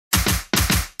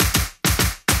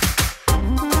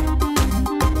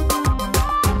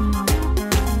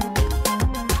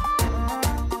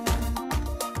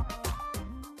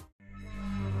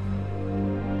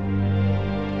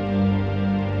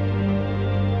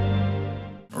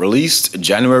Released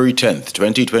January 10th,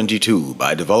 2022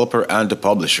 by developer and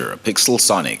publisher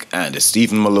Pixelsonic and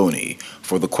Stephen Maloney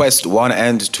for the Quest 1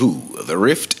 and 2, the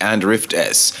Rift and Rift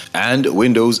S, and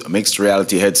Windows mixed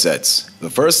reality headsets.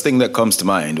 The first thing that comes to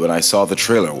mind when I saw the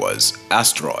trailer was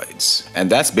Astroroxx.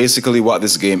 And that's basically what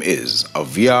this game is, a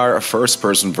VR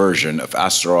first-person version of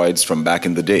Astroroxx from back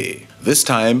in the day. This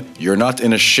time, you're not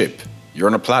in a ship, you're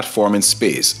on a platform in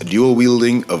space,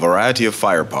 dual-wielding a variety of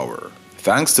firepower.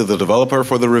 Thanks to the developer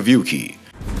for the review key.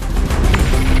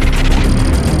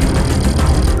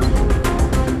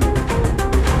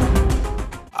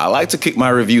 I like to kick my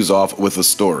reviews off with a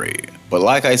story, but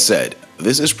like I said,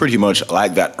 this is pretty much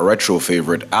like that retro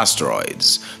favorite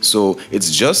Astroroxx, so it's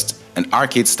just an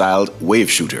arcade-styled wave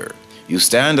shooter. You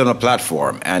stand on a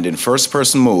platform and in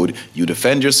first-person mode, you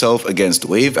defend yourself against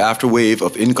wave after wave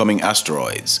of incoming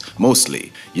asteroids.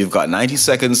 Mostly, you've got 90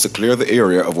 seconds to clear the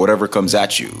area of whatever comes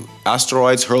at you.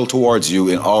 Asteroids hurl towards you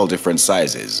in all different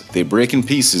sizes. They break in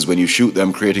pieces when you shoot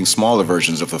them, creating smaller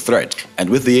versions of the threat. And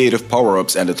with the aid of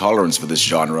power-ups and a tolerance for this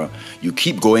genre, you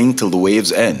keep going till the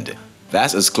waves end.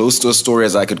 That's as close to a story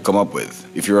as I could come up with.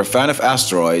 If you're a fan of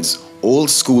Astroroxx, old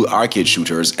school arcade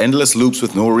shooters, endless loops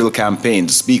with no real campaign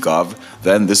to speak of,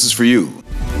 then this is for you.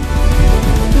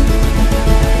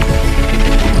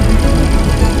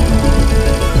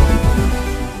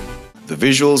 The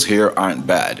visuals here aren't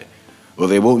bad. Well,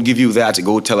 they won't give you that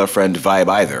go tell a friend vibe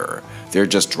either. They're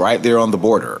just right there on the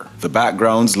border. The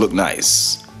backgrounds look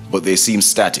nice, but they seem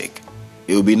static.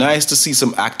 It would be nice to see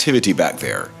some activity back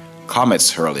there.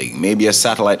 Comets hurling, maybe a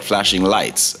satellite flashing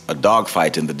lights, a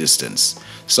dogfight in the distance.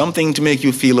 Something to make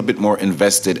you feel a bit more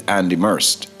invested and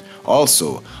immersed.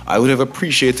 Also, I would have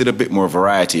appreciated a bit more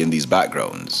variety in these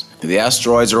backgrounds. The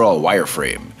asteroids are all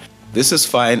wireframe. This is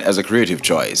fine as a creative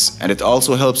choice, and it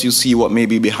also helps you see what may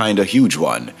be behind a huge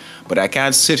one. But I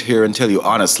can't sit here and tell you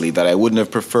honestly that I wouldn't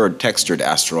have preferred textured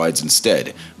asteroids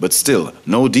instead. But still,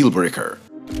 no deal breaker.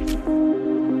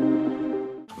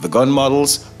 The gun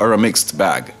models are a mixed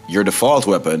bag. Your default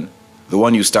weapon, the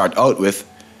one you start out with,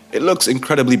 it looks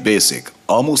incredibly basic,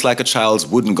 almost like a child's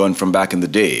wooden gun from back in the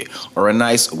day, or a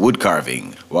nice wood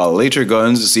carving, while later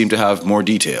guns seem to have more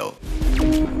detail.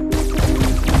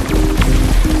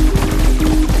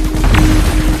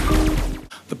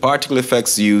 The particle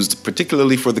effects used,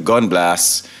 particularly for the gun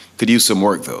blasts, could use some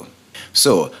work though.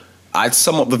 So, I'd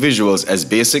sum up the visuals as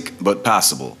basic but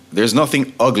passable. There's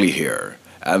nothing ugly here.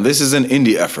 And this is an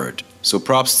indie effort, so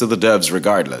props to the devs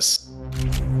regardless.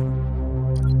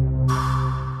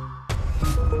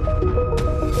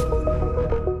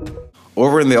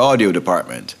 Over in the audio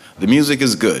department, the music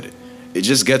is good. It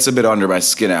just gets a bit under my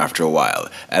skin after a while,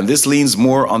 and this leans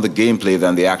more on the gameplay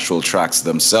than the actual tracks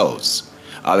themselves.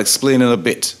 I'll explain in a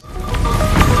bit.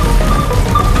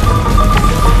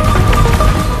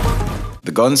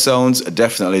 The gun sounds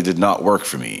definitely did not work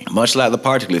for me, much like the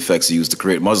particle effects used to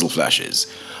create muzzle flashes.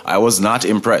 I was not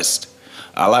impressed.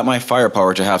 I like my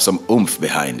firepower to have some oomph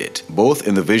behind it, both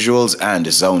in the visuals and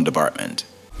the sound department.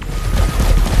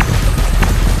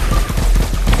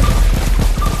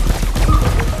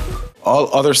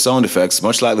 All other sound effects,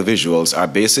 much like the visuals, are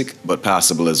basic but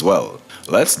passable as well.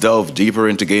 Let's delve deeper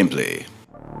into gameplay.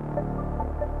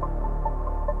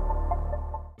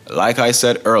 Like I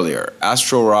said earlier,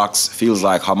 Astroroxx feels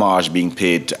like homage being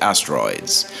paid to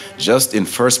Astroroxx. Just in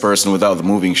first person without the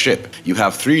moving ship, you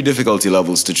have 3 difficulty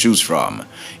levels to choose from,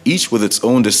 each with its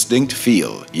own distinct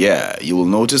feel. Yeah, you will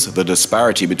notice the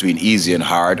disparity between easy and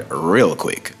hard real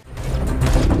quick.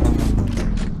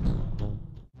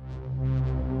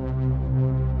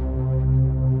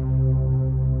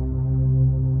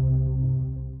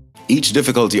 Each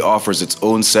difficulty offers its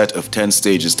own set of 10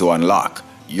 stages to unlock.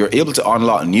 You're able to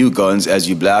unlock new guns as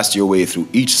you blast your way through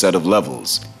each set of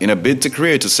levels. In a bid to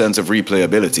create a sense of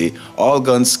replayability, all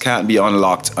guns can't be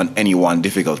unlocked on any one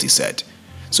difficulty set.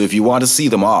 So if you want to see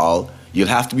them all, you'll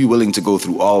have to be willing to go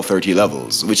through all 30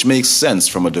 levels, which makes sense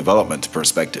from a development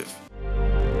perspective.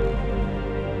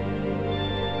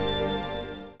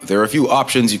 There are a few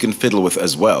options you can fiddle with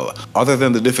as well, other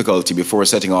than the difficulty before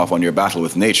setting off on your battle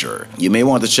with nature. You may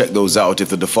want to check those out if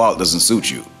the default doesn't suit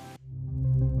you.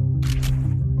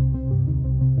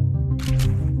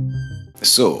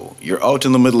 So, you're out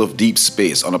in the middle of deep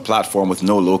space on a platform with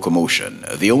no locomotion.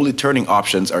 The only turning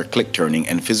options are click turning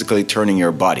and physically turning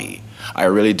your body. I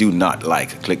really do not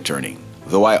like click turning,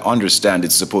 though I understand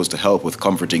it's supposed to help with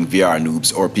comforting VR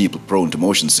noobs or people prone to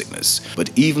motion sickness.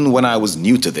 But even when I was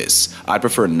new to this, I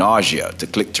prefer nausea to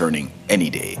click turning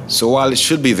any day. So while it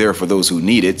should be there for those who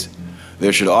need it,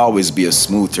 there should always be a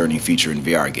smooth turning feature in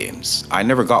VR games. I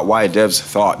never got why devs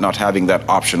thought not having that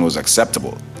option was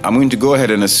acceptable. I'm going to go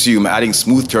ahead and assume adding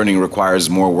smooth turning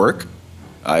requires more work?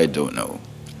 I don't know.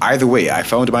 Either way, I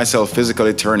found myself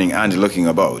physically turning and looking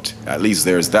about. At least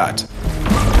there's that.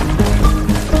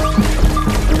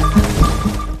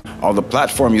 On the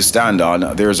platform you stand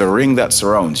on, there's a ring that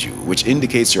surrounds you, which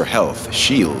indicates your health,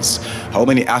 shields, how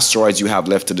many asteroids you have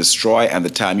left to destroy, and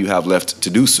the time you have left to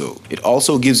do so. It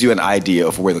also gives you an idea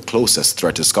of where the closest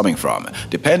threat is coming from.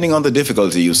 Depending on the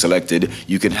difficulty you selected,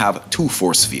 you can have two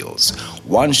force fields.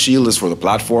 One shield is for the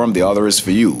platform, the other is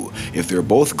for you. If they're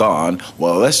both gone,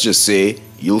 well, let's just say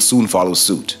you'll soon follow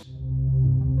suit.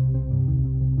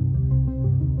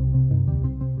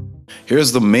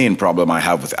 Here's the main problem I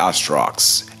have with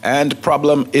Astroroxx, and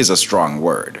problem is a strong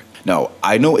word. Now,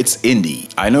 I know it's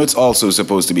indie, I know it's also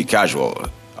supposed to be casual,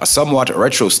 a somewhat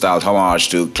retro-styled homage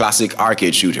to classic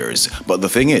arcade shooters, but the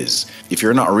thing is, if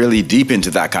you're not really deep into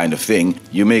that kind of thing,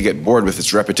 you may get bored with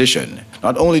its repetition.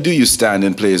 Not only do you stand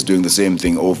in place doing the same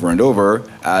thing over and over,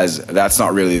 as that's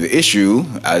not really the issue,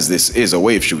 as this is a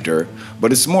wave shooter,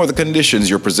 but it's more the conditions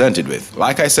you're presented with.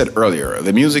 Like I said earlier,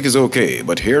 the music is okay,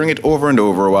 but hearing it over and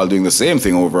over while doing the same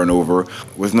thing over and over,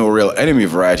 with no real enemy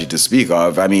variety to speak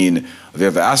of, I mean, they're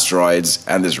the asteroids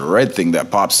and this red thing that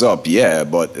pops up, yeah,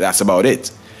 but that's about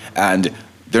it. And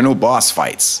there are no boss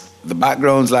fights. The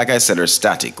backgrounds, like I said, are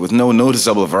static, with no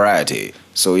noticeable variety.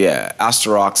 So yeah,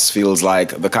 Astroroxx feels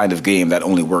like the kind of game that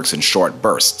only works in short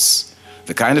bursts.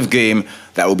 The kind of game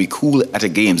that will be cool at a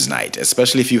games night,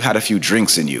 especially if you had a few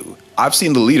drinks in you. I've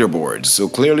seen the leaderboards, so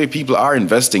clearly people are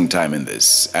investing time in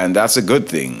this, and that's a good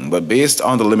thing, but based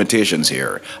on the limitations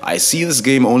here, I see this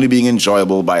game only being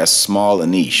enjoyable by a small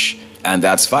niche. And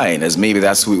that's fine, as maybe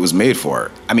that's who it was made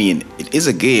for. I mean, it is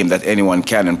a game that anyone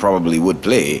can and probably would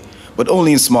play, but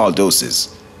only in small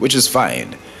doses, which is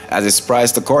fine, as it's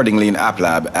priced accordingly in App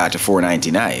Lab at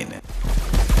 $4.99.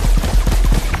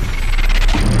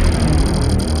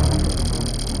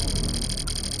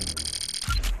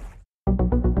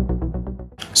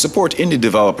 Support indie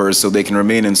developers so they can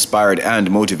remain inspired and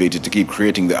motivated to keep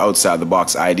creating the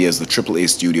outside-the-box ideas the AAA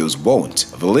studios won't.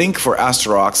 The link for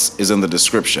Astroroxx is in the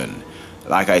description.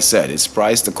 Like I said, it's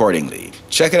priced accordingly.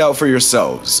 Check it out for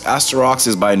yourselves. Astroroxx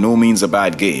is by no means a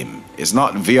bad game. It's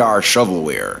not VR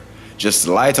shovelware. Just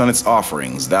light on its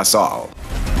offerings, that's all.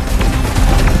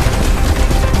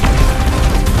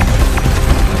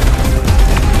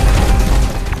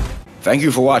 Thank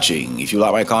you for watching. If you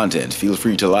like my content, feel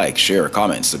free to like, share,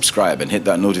 comment, subscribe, and hit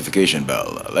that notification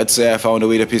bell. Let's say I found a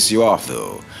way to piss you off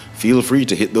though. Feel free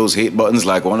to hit those hate buttons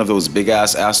like one of those big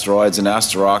ass asteroids in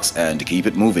Astroroxx and keep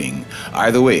it moving.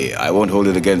 Either way, I won't hold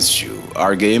it against you.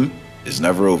 Our game is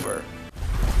never over.